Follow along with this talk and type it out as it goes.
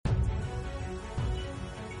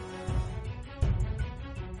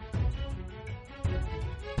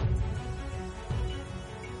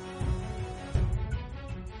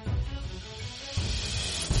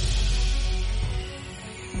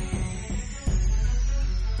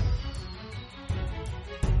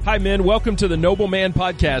Hi, men. Welcome to the Noble Man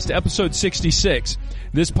Podcast, episode 66.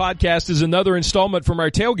 This podcast is another installment from our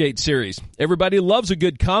Tailgate series. Everybody loves a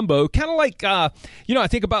good combo, kind of like, I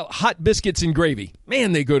think about hot biscuits and gravy.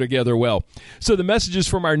 Man, they go together well. So the messages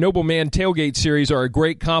from our Noble Man Tailgate series are a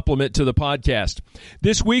great complement to the podcast.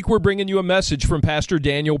 This week, we're bringing you a message from Pastor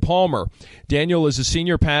Daniel Palmer. Daniel is a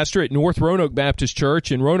senior pastor at North Roanoke Baptist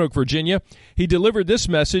Church in Roanoke, Virginia. He delivered this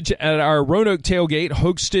message at our Roanoke Tailgate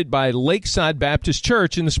hosted by Lakeside Baptist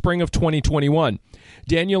Church in the spring of 2021.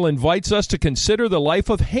 Daniel invites us to consider the life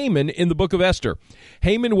of Haman in the book of Esther.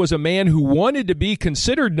 Haman was a man who wanted to be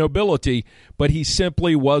considered nobility, but he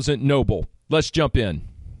simply wasn't noble. Let's jump in.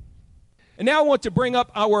 And now I want to bring up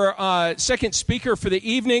our second speaker for the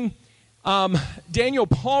evening. Daniel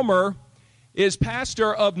Palmer is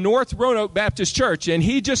pastor of North Roanoke Baptist Church, and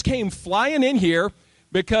he just came flying in here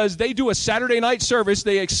because they do a Saturday night service.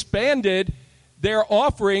 They expanded their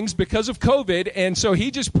offerings because of COVID, and so he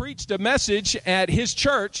just preached a message at his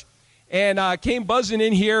church and came buzzing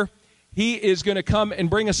in here. He is going to come and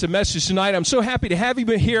bring us a message tonight. I'm so happy to have him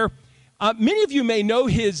here. Many of you may know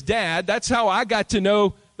his dad. That's how I got to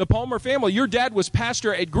know the Palmer family. Your dad was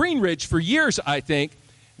pastor at Green Ridge for years, I think,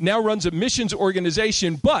 now runs a missions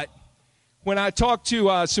organization. But when I talked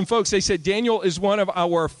to some folks, they said Daniel is one of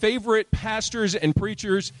our favorite pastors and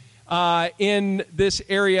preachers in this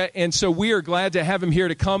area, and so we are glad to have him here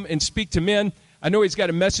to come and speak to men. I know he's got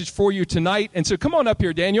a message for you tonight, and so come on up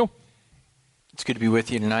here, Daniel. It's good to be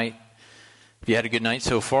with you tonight. Have you had a good night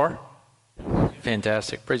so far?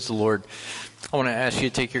 Fantastic. Praise the Lord. I want to ask you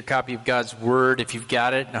to take your copy of God's Word, if you've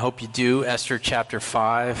got it, and I hope you do. Esther chapter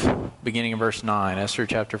 5, beginning in verse 9. Esther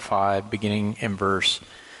chapter 5, beginning in verse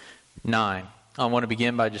 9. I want to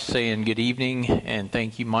begin by just saying good evening, and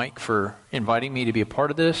thank you, Mike, for inviting me to be a part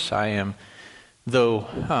of this. I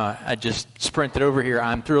just sprinted over here,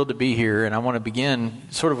 I'm thrilled to be here, and I want to begin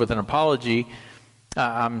sort of with an apology.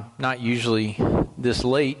 I'm not usually this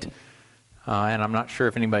late, and I'm not sure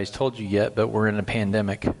if anybody's told you yet, but we're in a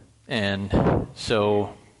pandemic, and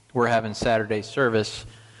so we're having Saturday service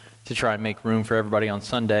to try and make room for everybody on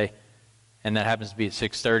Sunday, and that happens to be at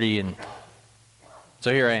 6:30, and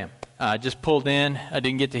so here I am. I just pulled in. I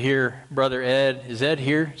didn't get to hear Brother Ed. Is Ed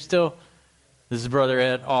here still? This is Brother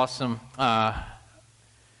Ed. Awesome. I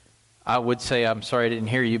would say I'm sorry I didn't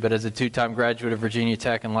hear you, but as a two-time graduate of Virginia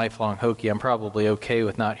Tech and lifelong Hokie, I'm probably okay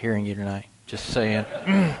with not hearing you tonight. Just saying.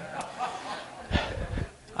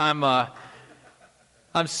 I'm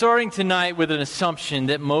starting tonight with an assumption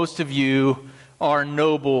that most of you are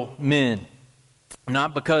noble men,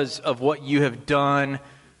 not because of what you have done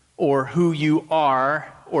or who you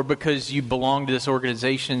are, or because you belong to this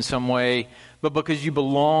organization in some way, but because you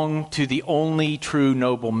belong to the only true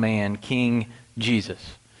noble man, King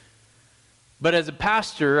Jesus. But as a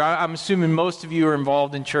pastor, I'm assuming most of you are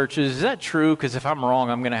involved in churches. Is that true? Because if I'm wrong,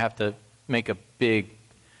 I'm going to have to make a big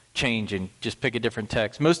change and just pick a different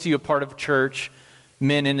text. Most of you are part of a church,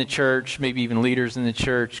 men in the church, maybe even leaders in the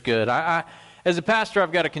church. Good. As a pastor,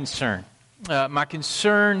 I've got a concern. My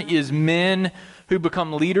concern is men who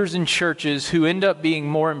become leaders in churches who end up being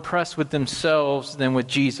more impressed with themselves than with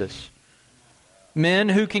Jesus. Men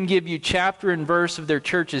who can give you chapter and verse of their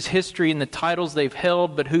church's history and the titles they've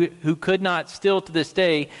held, but who could not still to this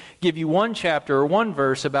day give you one chapter or one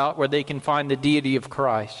verse about where they can find the deity of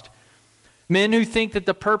Christ. Men who think that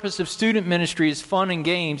the purpose of student ministry is fun and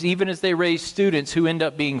games, even as they raise students who end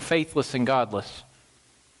up being faithless and godless.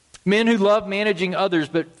 Men who love managing others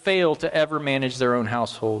but fail to ever manage their own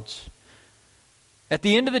households. At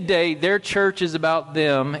the end of the day, their church is about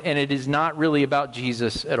them, and it is not really about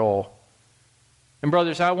Jesus at all. And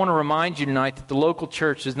brothers, I want to remind you tonight that the local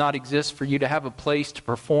church does not exist for you to have a place to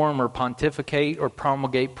perform or pontificate or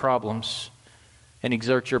promulgate problems and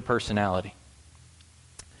exert your personality.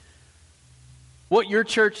 What your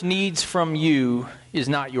church needs from you is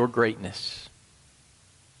not your greatness.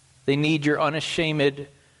 They need your unashamed,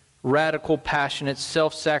 radical, passionate,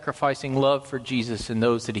 self-sacrificing love for Jesus and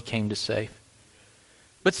those that He came to save.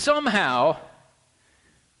 But somehow,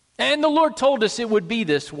 and the Lord told us it would be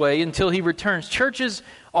this way until He returns, churches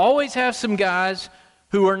always have some guys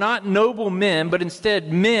who are not noble men, but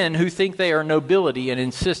instead men who think they are nobility and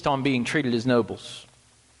insist on being treated as nobles.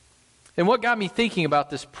 And what got me thinking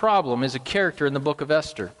about this problem is a character in the book of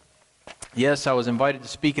Esther. Yes, I was invited to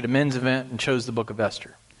speak at a men's event and chose the book of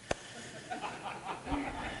Esther.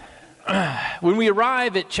 When we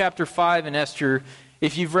arrive at chapter 5 in Esther,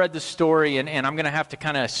 if you've read the story, and I'm going to have to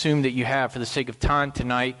kind of assume that you have for the sake of time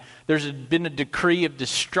tonight, there's been a decree of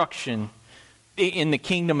destruction in the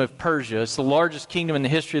kingdom of Persia. It's the largest kingdom in the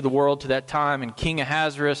history of the world to that time, and King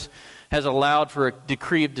Ahasuerus has allowed for a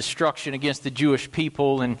decree of destruction against the Jewish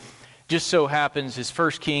people, and just so happens his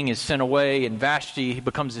first king is sent away, and Vashti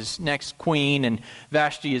becomes his next queen, and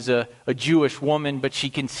Vashti is a Jewish woman, but she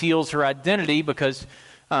conceals her identity because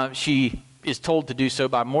she is told to do so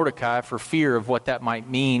by Mordecai for fear of what that might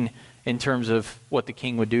mean in terms of what the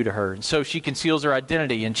king would do to her. And so she conceals her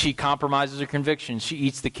identity, and she compromises her convictions. She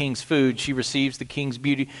eats the king's food. She receives the king's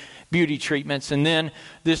beauty treatments. And then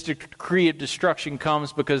this decree of destruction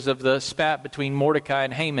comes because of the spat between Mordecai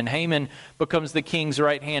and Haman. Haman becomes the king's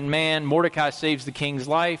right-hand man. Mordecai saves the king's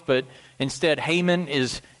life, but instead Haman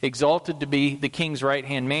is exalted to be the king's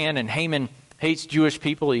right-hand man, and Haman hates Jewish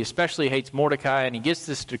people. He especially hates Mordecai, and he gets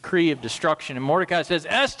this decree of destruction. And Mordecai says,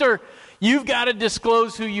 Esther, you've got to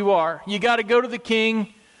disclose who you are. You got to go to the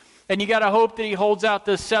king, and you got to hope that he holds out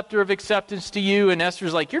the scepter of acceptance to you. And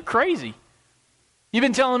Esther's like, you're crazy. You've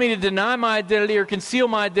been telling me to deny my identity or conceal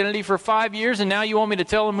my identity for 5 years, and now you want me to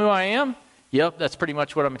tell him who I am? Yep, that's pretty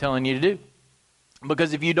much what I'm telling you to do.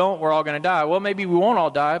 Because if you don't, we're all going to die. Well, maybe we won't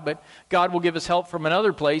all die, but God will give us help from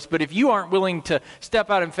another place. But if you aren't willing to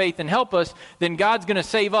step out in faith and help us, then God's going to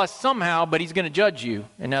save us somehow, but he's going to judge you.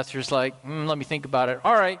 And Esther's like, let me think about it.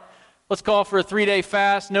 All right, let's call for a 3-day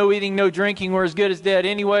fast. No eating, no drinking. We're as good as dead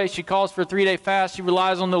anyway. She calls for a 3-day fast. She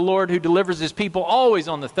relies on the Lord who delivers his people always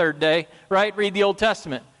on the third day, right? Read the Old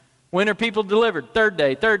Testament. When are people delivered? Third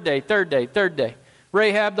day, third day, third day, third day.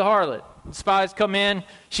 Rahab the harlot. Spies come in,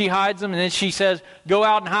 she hides them, and then she says, go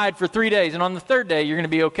out and hide for 3 days, and on the third day, you're going to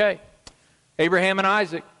be okay. Abraham and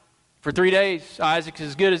Isaac, for 3 days, Isaac is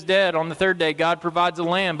as good as dead. On the third day, God provides a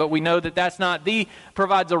lamb, but we know that that's not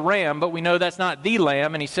provides a ram, but we know that's not the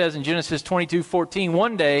lamb, and he says in Genesis 22:14,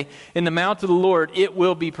 one day, in the mount of the Lord, it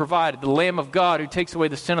will be provided. The Lamb of God who takes away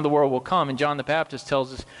the sin of the world will come, and John the Baptist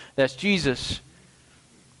tells us that's Jesus.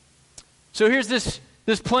 So here's this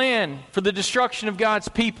plan for the destruction of God's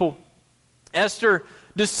people. Esther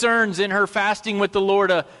discerns in her fasting with the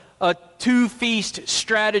Lord a 2-feast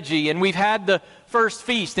strategy. And we've had the first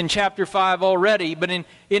feast in chapter 5 already. But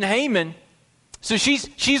in Haman, so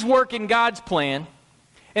she's working God's plan.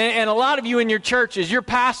 And a lot of you in your churches, your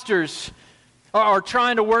pastors are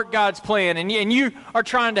trying to work God's plan. And you are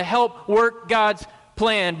trying to help work God's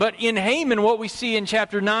plan. But in Haman, what we see in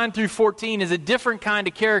chapter 9 through 14 is a different kind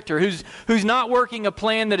of character who's not working a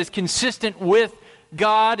plan that is consistent with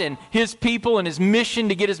God and his people and his mission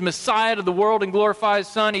to get his Messiah to the world and glorify his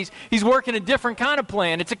Son. He's working a different kind of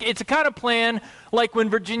plan. It's a kind of plan like when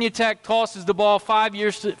Virginia Tech tosses the ball 5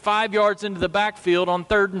 yards into the backfield on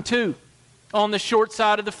 3rd and 2 on the short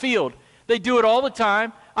side of the field. They do it all the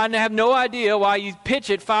time. I have no idea why you pitch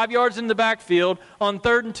it 5 yards in the backfield on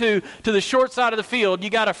 3rd and 2 to the short side of the field. You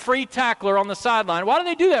got a free tackler on the sideline. Why do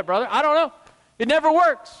they do that, brother? I don't know. It never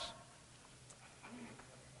works.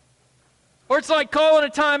 Or it's like calling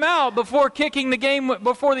a timeout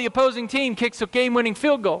before the opposing team kicks a game-winning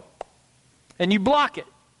field goal, and you block it.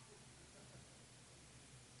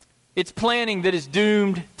 It's planning that is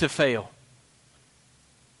doomed to fail.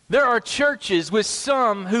 There are churches with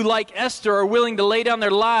some who, like Esther, are willing to lay down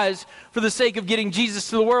their lives for the sake of getting Jesus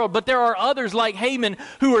to the world. But there are others like Haman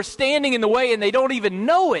who are standing in the way and they don't even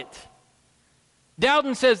know it.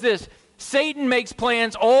 Dowden says this, Satan makes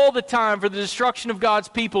plans all the time for the destruction of God's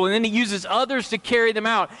people, and then he uses others to carry them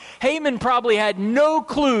out. Haman probably had no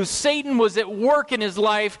clue Satan was at work in his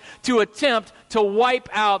life to attempt to wipe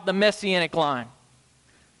out the Messianic line.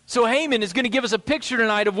 So Haman is going to give us a picture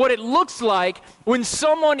tonight of what it looks like when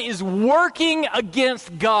someone is working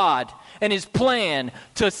against God and his plan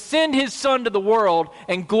to send his Son to the world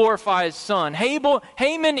and glorify his Son.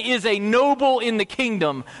 Haman is a noble in the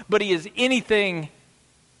kingdom, but he is anything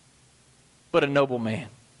but a noble man.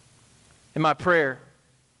 And my prayer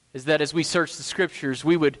is that as we search the Scriptures,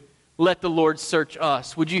 we would let the Lord search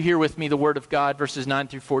us. Would you hear with me the Word of God, verses 9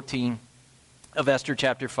 through 14 of Esther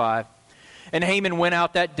chapter 5? And Haman went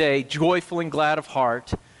out that day, joyful and glad of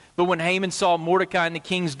heart. But when Haman saw Mordecai in the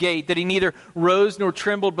king's gate, that he neither rose nor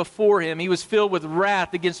trembled before him, he was filled with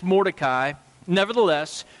wrath against Mordecai.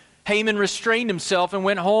 Nevertheless, Haman restrained himself and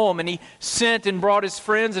went home, and he sent and brought his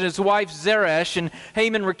friends and his wife Zeresh, and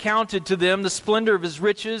Haman recounted to them the splendor of his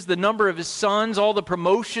riches, the number of his sons, all the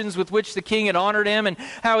promotions with which the king had honored him, and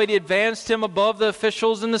how he had advanced him above the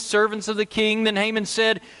officials and the servants of the king. Then Haman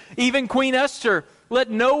said, even Queen Esther, let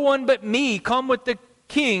no one but me come with the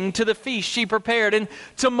king to the feast she prepared, and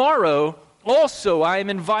tomorrow also I am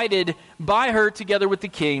invited by her together with the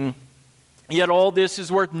king. Yet all this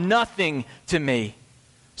is worth nothing to me,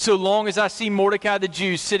 so long as I see Mordecai the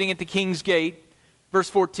Jew sitting at the king's gate. Verse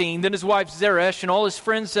 14, then his wife Zeresh and all his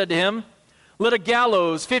friends said to him, let a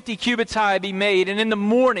gallows 50 cubits high be made, and in the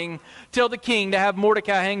morning tell the king to have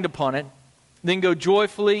Mordecai hanged upon it. Then go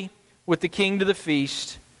joyfully with the king to the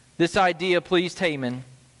feast. This idea pleased Haman,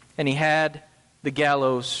 and he had the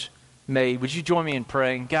gallows made. Would you join me in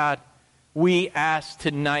praying? God, we ask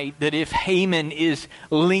tonight that if Haman is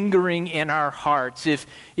lingering in our hearts,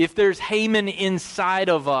 if there's Haman inside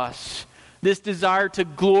of us, this desire to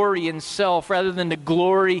glory in self rather than to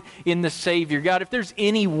glory in the Savior, God, if there's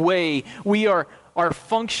any way we are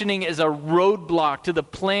functioning as a roadblock to the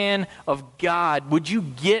plan of God, would you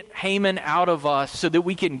get Haman out of us so that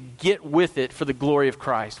we can get with it for the glory of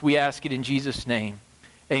Christ? We ask it in Jesus' name.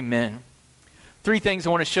 Amen. 3 things I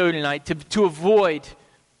want to show you tonight to avoid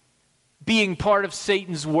being part of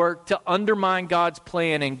Satan's work to undermine God's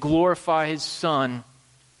plan and glorify His Son.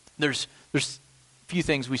 There's a few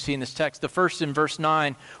things we see in this text. The first, in verse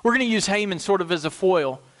 9, we're going to use Haman sort of as a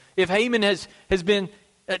foil. If Haman has been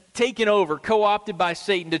taken over, co-opted by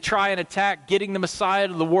Satan to try and attack getting the Messiah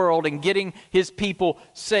to the world and getting his people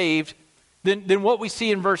saved, then what we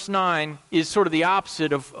see in verse 9 is sort of the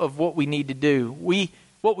opposite of what we need to do.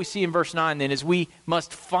 What we see in verse 9 then is we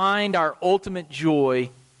must find our ultimate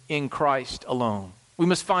joy in Christ alone. We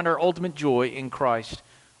must find our ultimate joy in Christ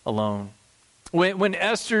alone. When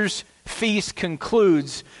Esther's feast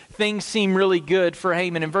concludes, things seem really good for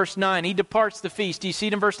Haman. In verse 9, he departs the feast. Do you see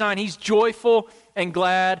it in verse 9? He's joyful and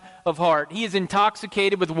glad of heart. He is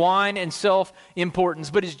intoxicated with wine and self-importance,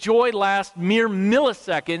 but his joy lasts mere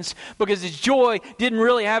milliseconds because his joy didn't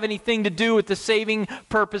really have anything to do with the saving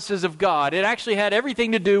purposes of God. It actually had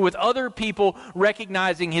everything to do with other people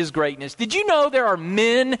recognizing his greatness. Did you know there are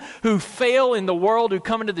men who fail in the world who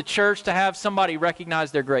come into the church to have somebody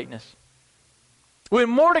recognize their greatness? When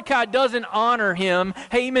Mordecai doesn't honor him,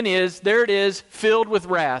 Haman is, filled with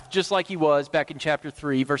wrath, just like he was back in chapter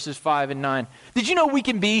 3, verses 5 and 9. Did you know we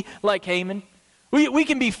can be like Haman? We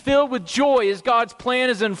can be filled with joy as God's plan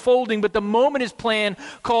is unfolding, but the moment His plan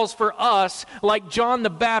calls for us, like John the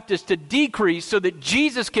Baptist, to decrease so that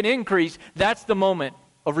Jesus can increase, that's the moment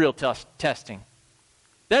of real testing.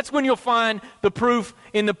 That's when you'll find the proof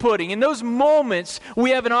in the pudding. In those moments,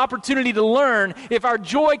 we have an opportunity to learn if our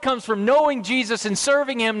joy comes from knowing Jesus and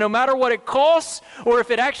serving Him no matter what it costs, or if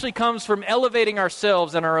it actually comes from elevating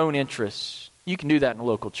ourselves and our own interests. You can do that in a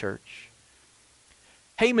local church.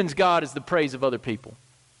 Haman's God is the praise of other people.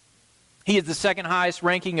 He is the second highest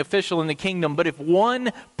ranking official in the kingdom, but if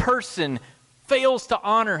one person fails to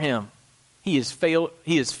honor him, he is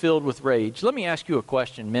filled with rage. Let me ask you a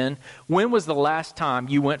question, men. When was the last time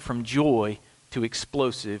you went from joy to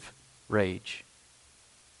explosive rage?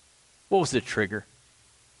 What was the trigger?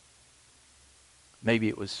 Maybe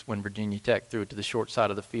it was when Virginia Tech threw it to the short side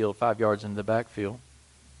of the field, 5 yards into the backfield.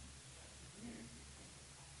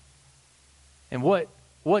 And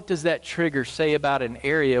what does that trigger say about an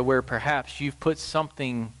area where perhaps you've put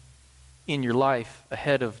something in your life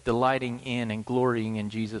ahead of delighting in and glorying in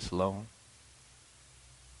Jesus alone?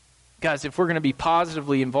 Guys, if we're going to be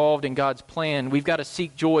positively involved in God's plan, we've got to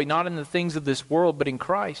seek joy not in the things of this world, but in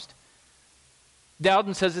Christ.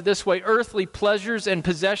 Dowden says it this way: earthly pleasures and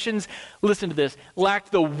possessions, listen to this, lack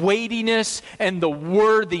the weightiness and the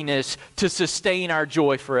worthiness to sustain our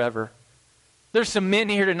joy forever. There's some men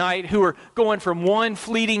here tonight who are going from one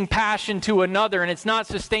fleeting passion to another, and it's not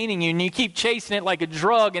sustaining you, and you keep chasing it like a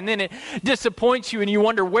drug, and then it disappoints you, and you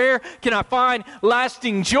wonder, where can I find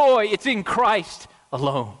lasting joy? It's in Christ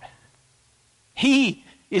alone. He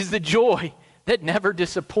is the joy that never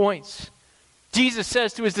disappoints. Jesus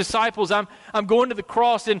says to His disciples, I'm going to the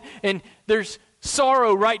cross and there's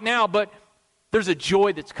sorrow right now, but there's a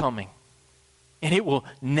joy that's coming. And it will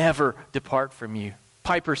never depart from you.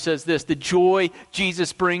 Piper says this: the joy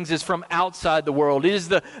Jesus brings is from outside the world. It is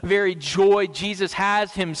the very joy Jesus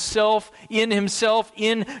has himself,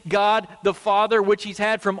 in God the Father, which He's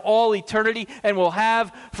had from all eternity and will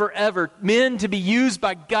have forever. Men, to be used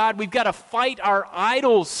by God, we've got to fight our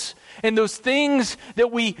idols and those things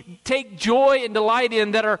that we take joy and delight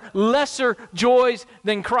in that are lesser joys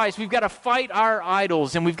than Christ. We've got to fight our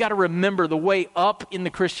idols, and we've got to remember the way up in the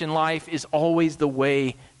Christian life is always the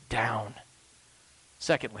way down.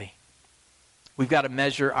 Secondly, we've got to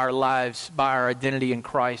measure our lives by our identity in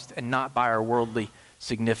Christ and not by our worldly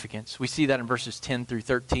significance. We see that in verses 10 through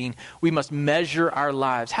 13. We must measure our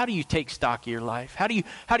lives. How do you take stock of your life? How do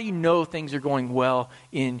you know things are going well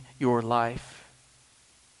in your life?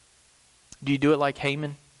 Do you do it like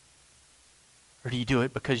Haman? Or do you do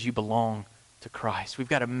it because you belong to Christ? We've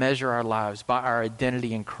got to measure our lives by our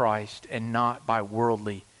identity in Christ and not by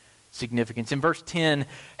worldly significance. In verse 10,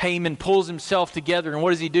 Haman pulls himself together, and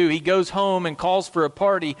what does he do? He goes home and calls for a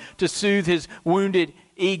party to soothe his wounded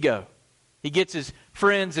ego. He gets his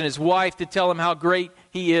friends and his wife to tell him how great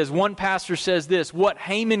he is. One pastor says this: what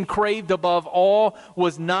Haman craved above all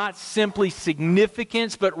was not simply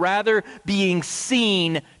significance, but rather being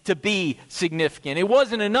seen to be significant. It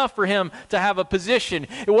wasn't enough for him to have a position.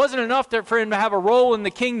 It wasn't enough for him to have a role in the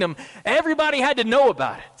kingdom. Everybody had to know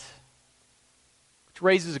about it. Which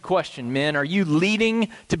raises a question, men. Are you leading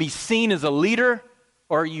to be seen as a leader,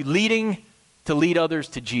 or are you leading to lead others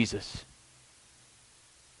to Jesus?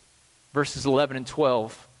 Verses 11 and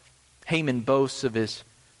 12, Haman boasts of his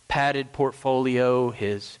padded portfolio,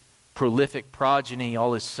 his prolific progeny,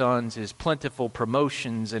 all his sons, his plentiful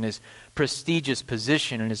promotions, and his prestigious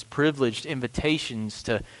position, and his privileged invitations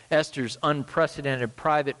to Esther's unprecedented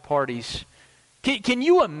private parties. Can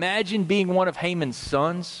you imagine being one of Haman's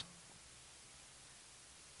sons?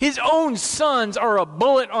 His own sons are a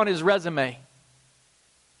bullet on his resume.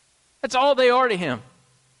 That's all they are to him.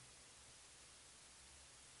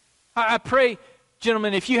 I pray,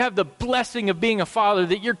 gentlemen, if you have the blessing of being a father,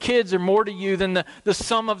 that your kids are more to you than the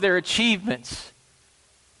sum of their achievements.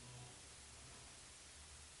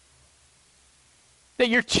 That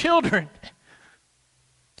your children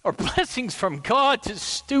are blessings from God to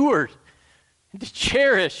steward and to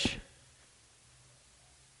cherish,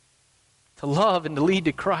 to love and to lead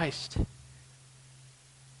to Christ.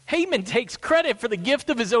 Haman takes credit for the gift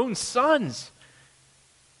of his own sons.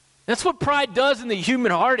 That's what pride does in the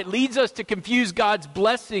human heart. It leads us to confuse God's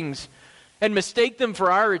blessings and mistake them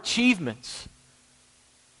for our achievements.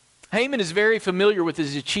 Haman is very familiar with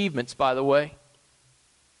his achievements, by the way.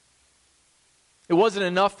 It wasn't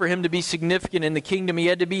enough for him to be significant in the kingdom. He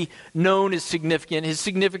had to be known as significant. His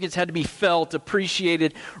significance had to be felt,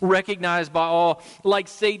 appreciated, recognized by all. Like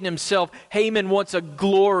Satan himself, Haman wants a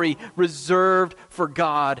glory reserved for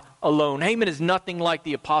God alone. Haman is nothing like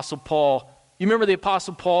the Apostle Paul. You remember the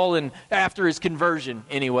Apostle Paul after his conversion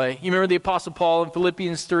anyway. You remember the Apostle Paul in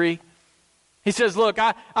Philippians 3? He says, look,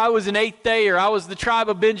 I was an eighth dayer. I was the tribe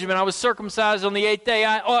of Benjamin. I was circumcised on the eighth day.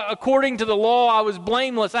 According to the law, I was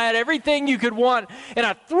blameless. I had everything you could want, and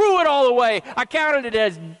I threw it all away. I counted it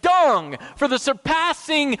as dung for the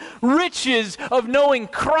surpassing riches of knowing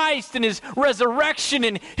Christ and his resurrection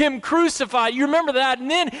and him crucified. You remember that?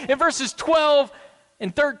 And then in verses 12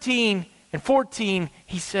 and 13 and 14,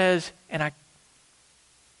 he says, and I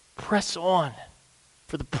press on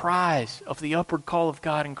for the prize of the upward call of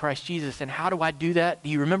God in Christ Jesus. And how do I do that? Do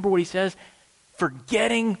you remember what he says?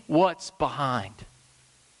 Forgetting what's behind.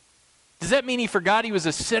 Does that mean he forgot he was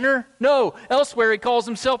a sinner? No. Elsewhere he calls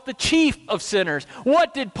himself the chief of sinners.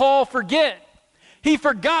 What did Paul forget? He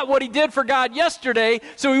forgot what he did for God yesterday,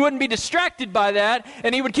 so he wouldn't be distracted by that,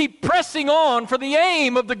 and he would keep pressing on for the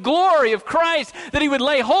aim of the glory of Christ, that he would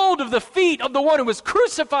lay hold of the feet of the one who was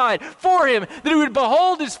crucified for him, that he would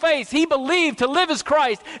behold his face. He believed to live as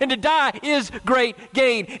Christ and to die is great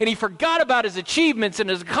gain. And he forgot about his achievements and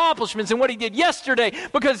his accomplishments and what he did yesterday,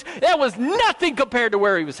 because that was nothing compared to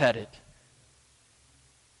where he was headed.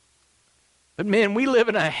 But man, we live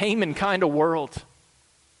in a Haman kind of world.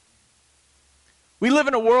 We live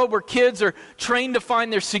in a world where kids are trained to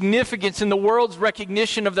find their significance in the world's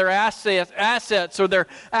recognition of their assets or their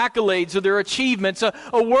accolades or their achievements.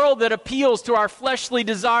 A world that appeals to our fleshly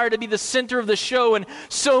desire to be the center of the show in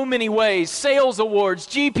so many ways. Sales awards,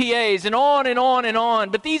 GPAs, and on and on and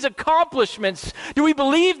on. But these accomplishments, do we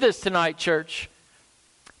believe this tonight, church?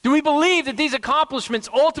 Do we believe that these accomplishments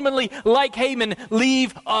ultimately, like Haman,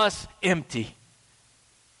 leave us empty?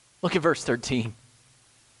 Look at verse 13.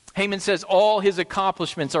 Haman says all his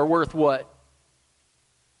accomplishments are worth what?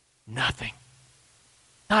 Nothing.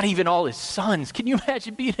 Not even all his sons. Can you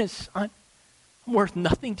imagine being his son? I'm worth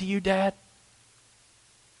nothing to you, Dad.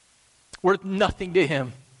 Worth nothing to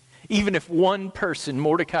him. Even if one person,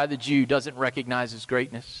 Mordecai the Jew, doesn't recognize his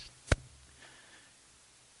greatness.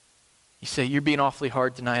 You say, you're being awfully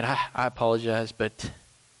hard tonight. I apologize, but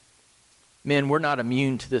men, we're not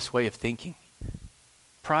immune to this way of thinking.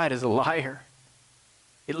 Pride is a liar.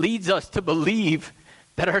 It leads us to believe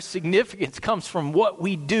that our significance comes from what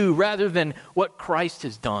we do rather than what Christ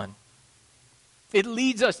has done. It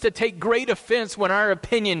leads us to take great offense when our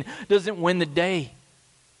opinion doesn't win the day.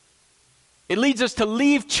 It leads us to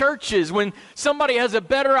leave churches when somebody has a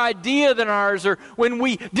better idea than ours, or when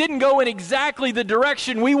we didn't go in exactly the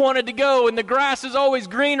direction we wanted to go and the grass is always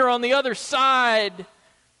greener on the other side.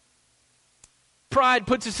 Pride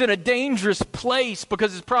puts us in a dangerous place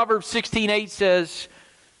because, as Proverbs 16:8 says,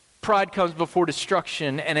 pride comes before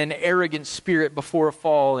destruction and an arrogant spirit before a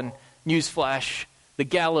fall. And newsflash, the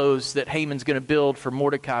gallows that Haman's going to build for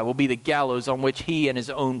Mordecai will be the gallows on which he and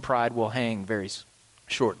his own pride will hang very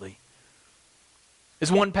shortly.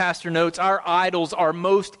 As one pastor notes, our idols are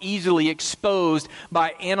most easily exposed by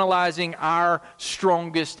analyzing our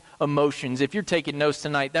strongest emotions. If you're taking notes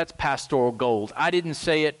tonight, that's pastoral gold. I didn't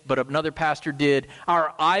say it, but another pastor did.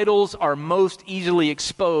 Our idols are most easily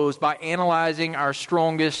exposed by analyzing our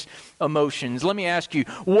strongest emotions. Let me ask you,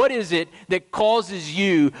 what is it that causes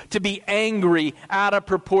you to be angry out of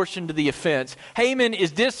proportion to the offense? Haman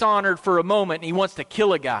is dishonored for a moment and he wants to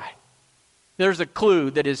kill a guy. There's a clue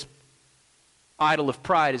that his idol of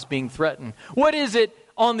pride is being threatened. What is it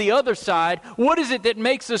on the other side? What is it that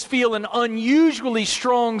makes us feel an unusually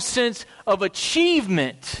strong sense of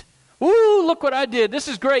achievement? Ooh, look what I did. This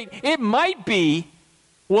is great. It might be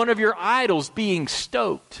one of your idols being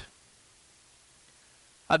stoked.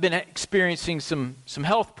 I've been experiencing some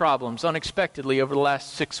health problems unexpectedly over the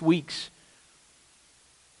last 6 weeks.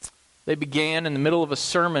 They began in the middle of a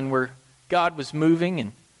sermon where God was moving,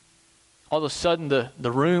 and all of a sudden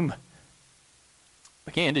the room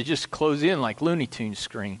began to just close in like Looney Tunes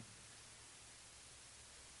screen.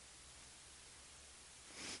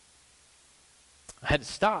 I had to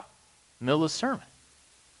stop in the middle of the sermon.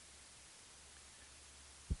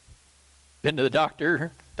 Been to the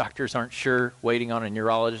doctor. Doctors aren't sure, waiting on a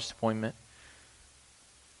neurologist appointment.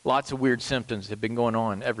 Lots of weird symptoms have been going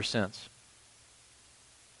on ever since.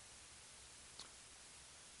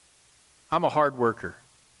 I'm a hard worker.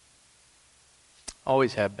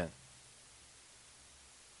 Always have been.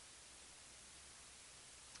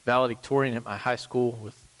 Valedictorian at my high school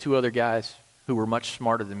with 2 other guys who were much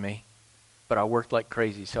smarter than me, but I worked like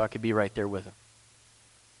crazy so I could be right there with them.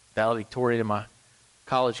 Valedictorian in my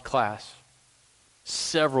college class,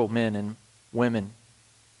 several men and women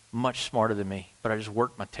much smarter than me, but I just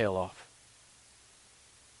worked my tail off.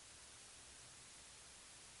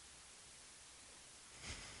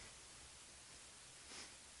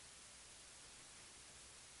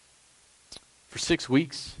 For 6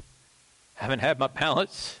 weeks, haven't had my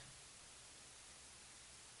balance.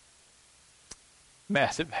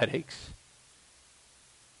 Massive headaches.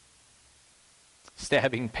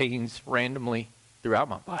 Stabbing pains randomly throughout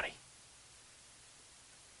my body.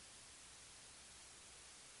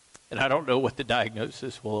 And I don't know what the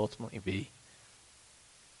diagnosis will ultimately be.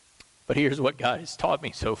 But here's what God has taught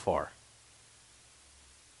me so far.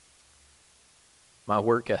 My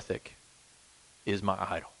work ethic is my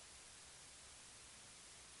idol.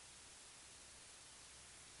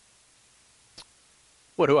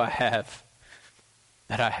 What do I have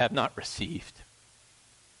that I have not received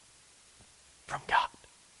from God?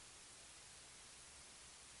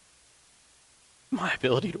 My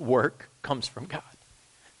ability to work comes from God.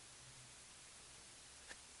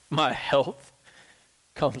 My health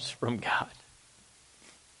comes from God.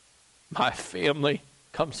 My family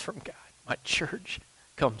comes from God. My church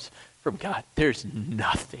comes from God. There's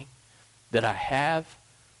nothing that I have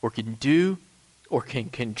or can do or can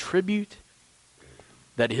contribute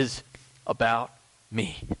that is about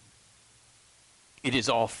me. It is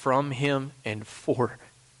all from Him and for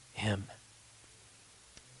Him.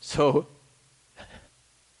 So,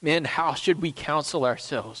 men, how should we counsel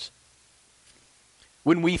ourselves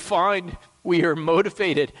when we find we are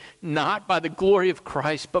motivated not by the glory of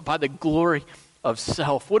Christ, but by the glory of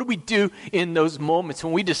self? What do we do in those moments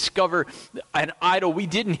when we discover an idol we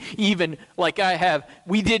didn't even, like I have,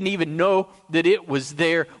 we didn't even know that it was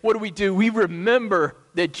there? What do? We remember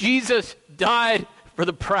that Jesus died for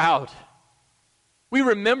the proud. We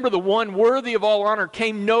remember the one worthy of all honor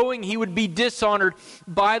came knowing He would be dishonored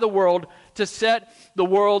by the world to set the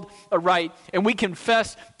world aright. And we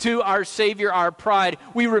confess to our Savior our pride.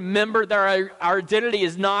 We remember that our identity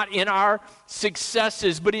is not in our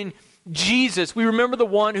successes, but in Jesus. We remember the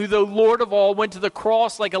one who, though Lord of all, went to the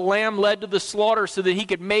cross like a lamb led to the slaughter so that He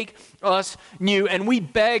could make us new. And we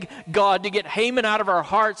beg God to get Haman out of our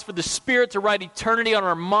hearts, for the Spirit to write eternity on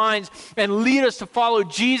our minds and lead us to follow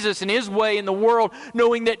Jesus and His way in the world,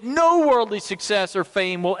 knowing that no worldly success or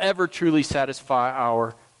fame will ever truly satisfy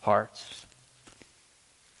our hearts.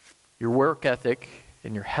 Your work ethic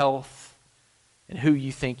and your health and who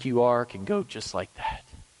you think you are can go just like that.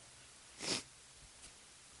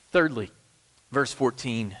 Thirdly, verse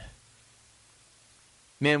 14.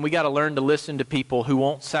 Men, we got to learn to listen to people who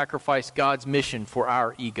won't sacrifice God's mission for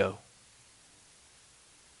our ego.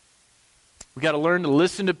 We got to learn to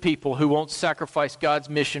listen to people who won't sacrifice God's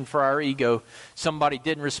mission for our ego. Somebody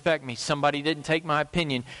didn't respect me. Somebody didn't take my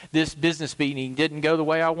opinion. This business meeting didn't go the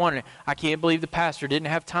way I wanted it. I can't believe the pastor didn't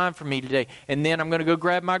have time for me today. And then I'm going to go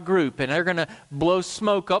grab my group and they're going to blow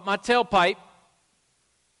smoke up my tailpipe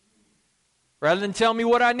rather than tell me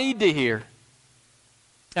what I need to hear.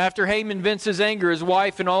 After Haman vents his anger, his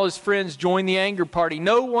wife and all his friends join the anger party.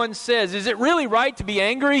 No one says, is it really right to be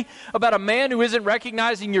angry about a man who isn't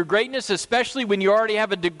recognizing your greatness, especially when you already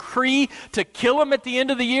have a decree to kill him at the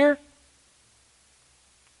end of the year?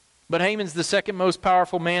 But Haman's the second most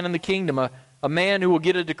powerful man in the kingdom, a man who will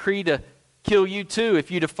get a decree to kill you too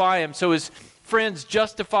if you defy him. So his friends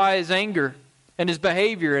justify his anger and his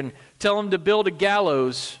behavior and tell him to build a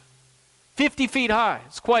gallows 50 feet high.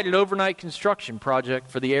 It's quite an overnight construction project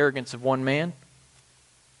for the arrogance of one man.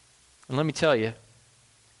 And let me tell you,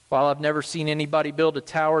 while I've never seen anybody build a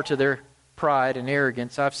tower to their pride and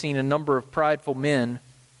arrogance, I've seen a number of prideful men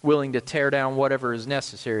willing to tear down whatever is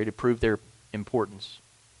necessary to prove their importance.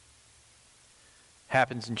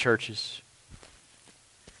 Happens in churches.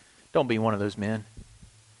 Don't be one of those men.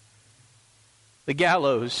 The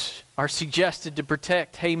gallows are suggested to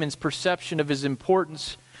protect Haman's perception of his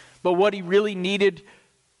importance. But what he really needed,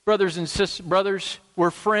 brothers and sisters,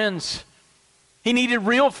 were friends. He needed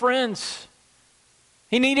real friends.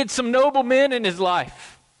 He needed some noble men in his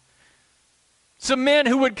life. Some men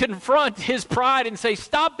who would confront his pride and say,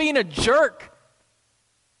 stop being a jerk.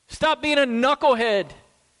 Stop being a knucklehead.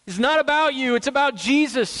 It's not about you, it's about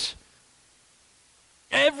Jesus.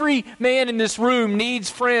 Every man in this room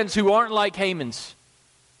needs friends who aren't like Haman's.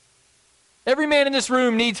 Every man in this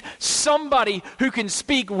room needs somebody who can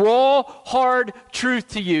speak raw, hard truth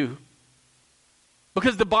to you.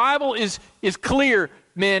 Because the Bible is clear,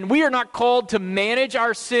 men. We are not called to manage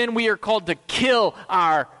our sin. We are called to kill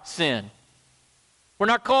our sin. We're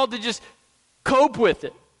not called to just cope with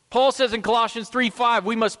it. Paul says in Colossians 3:5,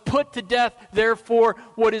 we must put to death, therefore,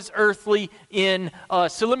 what is earthly in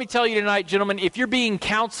us. So let me tell you tonight, gentlemen, if you're being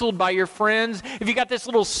counseled by your friends, if you got this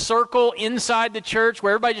little circle inside the church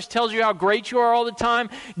where everybody just tells you how great you are all the time,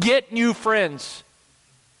 get new friends.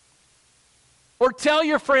 Or tell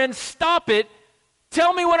your friends, stop it.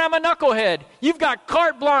 Tell me when I'm a knucklehead. You've got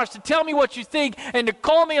carte blanche to tell me what you think and to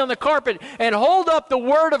call me on the carpet and hold up the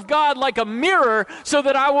Word of God like a mirror so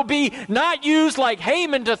that I will be not used like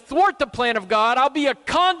Haman to thwart the plan of God. I'll be a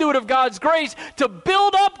conduit of God's grace to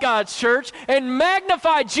build up God's church and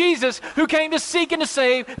magnify Jesus, who came to seek and to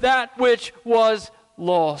save that which was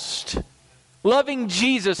lost. Loving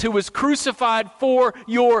Jesus, who was crucified for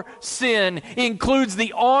your sin, includes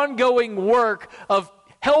the ongoing work of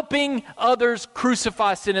helping others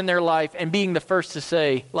crucify sin in their life and being the first to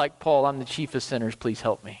say, like Paul, I'm the chief of sinners, please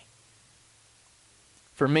help me.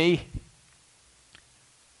 For me,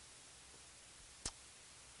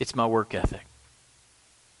 it's my work ethic.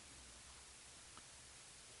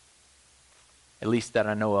 At least that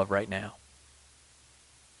I know of right now.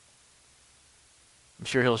 I'm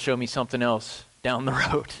sure he'll show me something else down the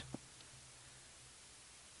road.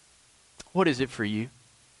 What is it for you?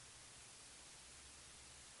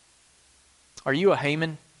 Are you a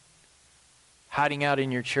Haman hiding out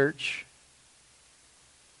in your church?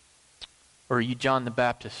 Or are you John the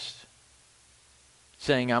Baptist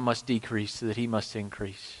saying, I must decrease so that he must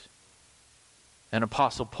increase? And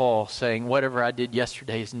Apostle Paul saying, whatever I did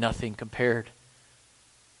yesterday is nothing compared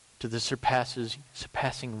to the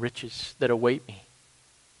surpassing riches that await me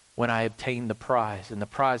when I obtain the prize. And the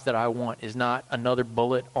prize that I want is not another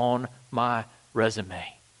bullet on my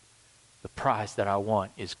resume. The prize that I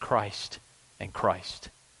want is Christ and Christ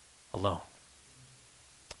alone.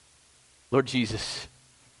 Lord Jesus,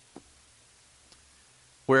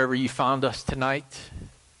 wherever you found us tonight,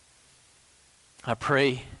 I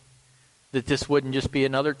pray that this wouldn't just be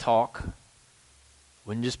another talk,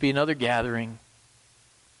 wouldn't just be another gathering,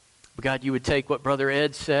 but God, you would take what Brother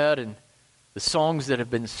Ed said and the songs that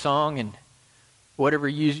have been sung and whatever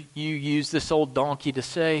you use this old donkey to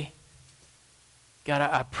say. God,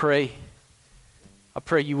 I pray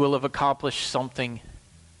you will have accomplished something,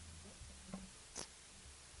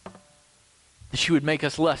 that you would make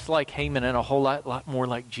us less like Haman and a whole lot more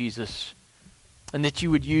like Jesus, and that you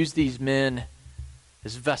would use these men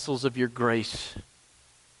as vessels of your grace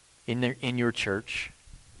in your church.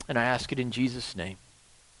 And I ask it in Jesus' name.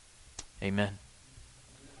 Amen.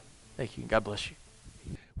 Thank you. God bless you.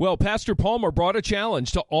 Well, Pastor Palmer brought a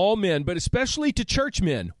challenge to all men, but especially to church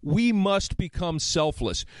men. We must become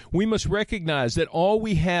selfless. We must recognize that all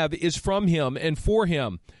we have is from him and for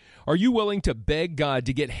him. Are you willing to beg God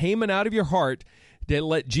to get Haman out of your heart, to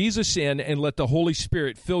let Jesus in, and let the Holy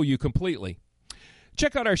Spirit fill you completely?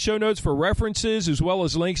 Check out our show notes for references as well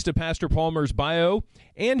as links to Pastor Palmer's bio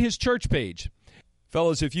and his church page.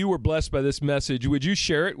 Fellas, if you were blessed by this message, would you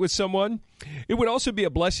share it with someone? It would also be a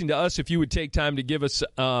blessing to us if you would take time to give us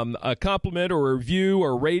a compliment or a review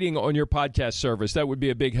or rating on your podcast service. That would be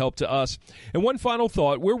a big help to us. And one final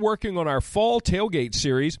thought, we're working on our fall Tailgate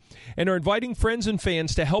series and are inviting friends and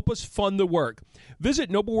fans to help us fund the work. Visit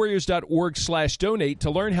noblewarriors.org/donate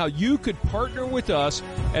to learn how you could partner with us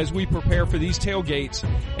as we prepare for these tailgates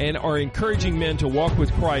and are encouraging men to walk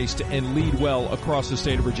with Christ and lead well across the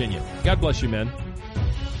state of Virginia. God bless you, men.